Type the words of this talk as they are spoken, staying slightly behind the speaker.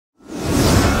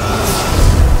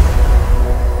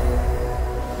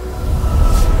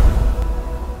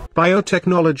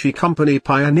biotechnology company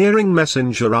pioneering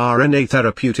messenger RNA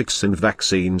therapeutics and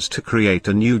vaccines to create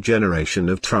a new generation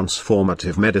of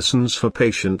transformative medicines for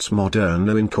patients.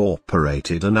 Moderna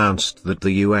Inc. announced that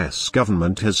the U.S.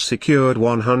 government has secured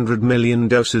 100 million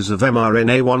doses of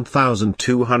mRNA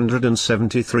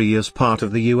 1273 as part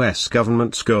of the U.S.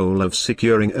 government's goal of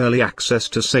securing early access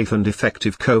to safe and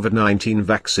effective COVID-19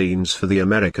 vaccines for the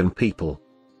American people.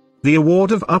 The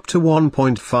award of up to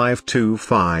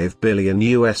 $1.525 billion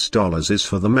is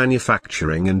for the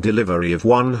manufacturing and delivery of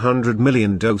 100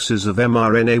 million doses of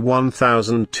mRNA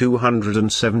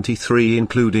 1273,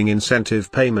 including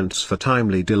incentive payments for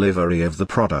timely delivery of the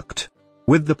product.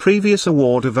 With the previous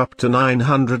award of up to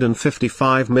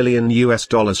 $955 million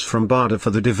from BARDA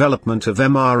for the development of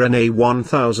mRNA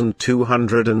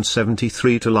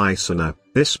 1273 to licensure,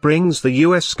 this brings the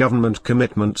U.S. government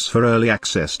commitments for early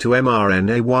access to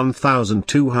mRNA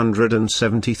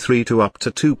 1273 to up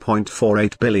to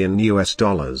 $2.48 billion.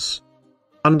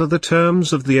 Under the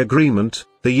terms of the agreement,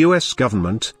 the U.S.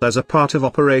 government, as a part of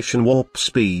Operation Warp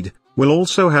Speed, will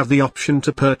also have the option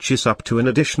to purchase up to an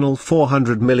additional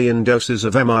 400 million doses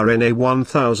of mRNA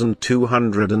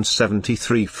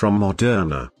 1273 from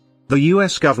Moderna. The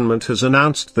U.S. government has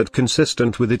announced that,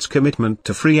 consistent with its commitment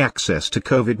to free access to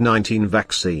COVID-19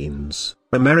 vaccines,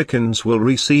 Americans will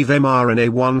receive mRNA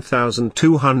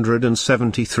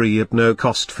 1273 at no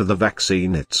cost for the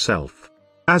vaccine itself.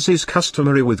 As is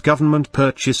customary with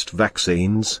government-purchased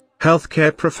vaccines,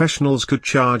 healthcare professionals could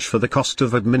charge for the cost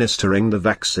of administering the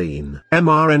vaccine.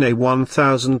 mRNA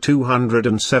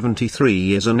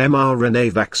 1273 is an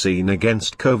mRNA vaccine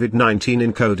against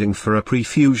COVID-19 encoding for a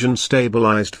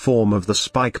prefusion-stabilized form of the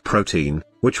spike protein,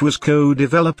 which was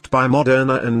co-developed by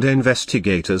Moderna and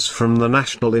investigators from the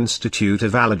National Institute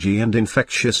of Allergy and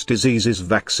Infectious Diseases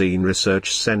Vaccine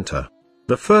Research Center.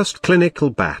 The first clinical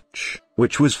batch,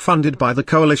 which was funded by the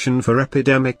Coalition for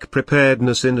Epidemic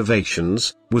Preparedness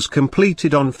Innovations, was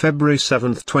completed on February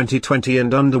 7, 2020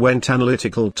 and underwent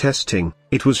analytical testing.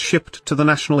 It was shipped to the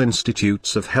National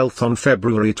Institutes of Health on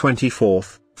February 24,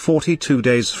 42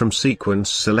 days from sequence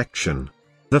selection.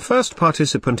 The first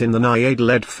participant in the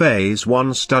NIAID-led Phase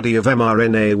 1 study of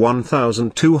mRNA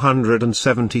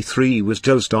 1273 was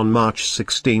dosed on March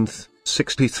 16,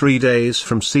 63 days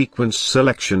from sequence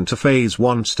selection to Phase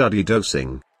 1 study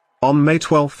dosing. On May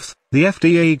 12, the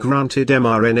FDA granted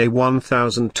mRNA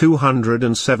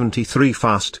 1273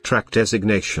 Fast Track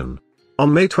designation.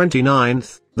 On May 29,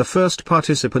 the first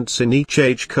participants in each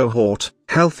age cohort,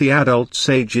 healthy adults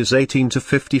ages 18 to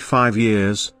 55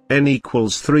 years, N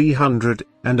equals 300,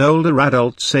 and older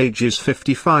adults ages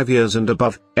 55 years and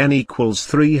above, N equals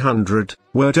 300,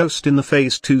 were dosed in the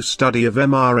Phase 2 study of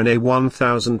mRNA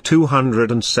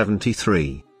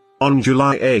 1273. On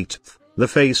July 8, the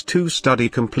Phase 2 study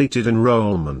completed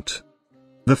enrollment.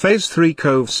 The Phase 3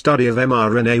 COVE study of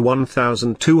mRNA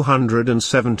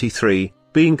 1273,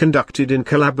 being conducted in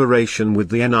collaboration with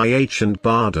the NIH and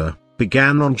BARDA,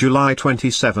 began on July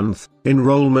 27.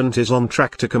 Enrollment is on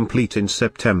track to complete in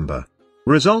September.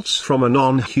 Results from a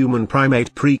non-human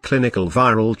primate preclinical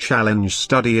viral challenge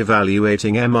study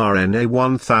evaluating mRNA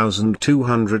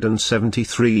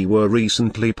 1273 were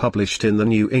recently published in the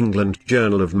New England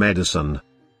Journal of Medicine.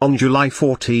 On July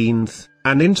 14,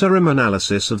 an interim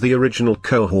analysis of the original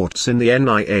cohorts in the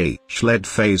NIH-led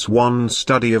Phase 1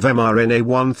 study of mRNA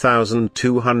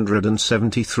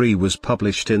 1273 was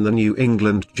published in the New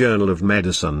England Journal of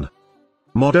Medicine.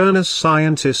 Moderna's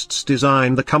scientists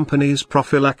designed the company's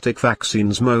prophylactic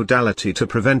vaccines modality to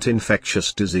prevent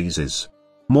infectious diseases.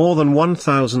 More than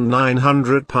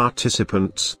 1,900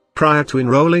 participants, prior to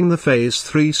enrolling the Phase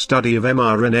 3 study of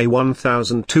mRNA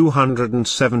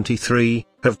 1273,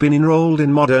 have been enrolled in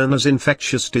Moderna's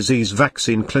infectious disease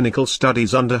vaccine clinical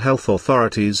studies under health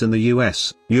authorities in the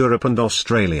US, Europe and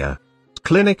Australia.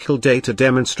 Clinical data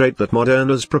demonstrate that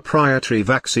Moderna's proprietary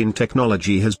vaccine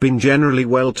technology has been generally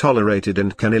well tolerated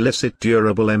and can elicit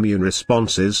durable immune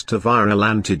responses to viral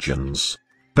antigens.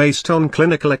 Based on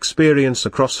clinical experience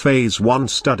across Phase 1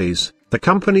 studies, the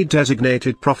company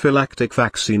designated prophylactic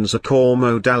vaccines a core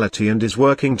modality and is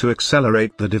working to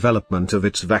accelerate the development of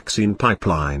its vaccine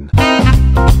pipeline.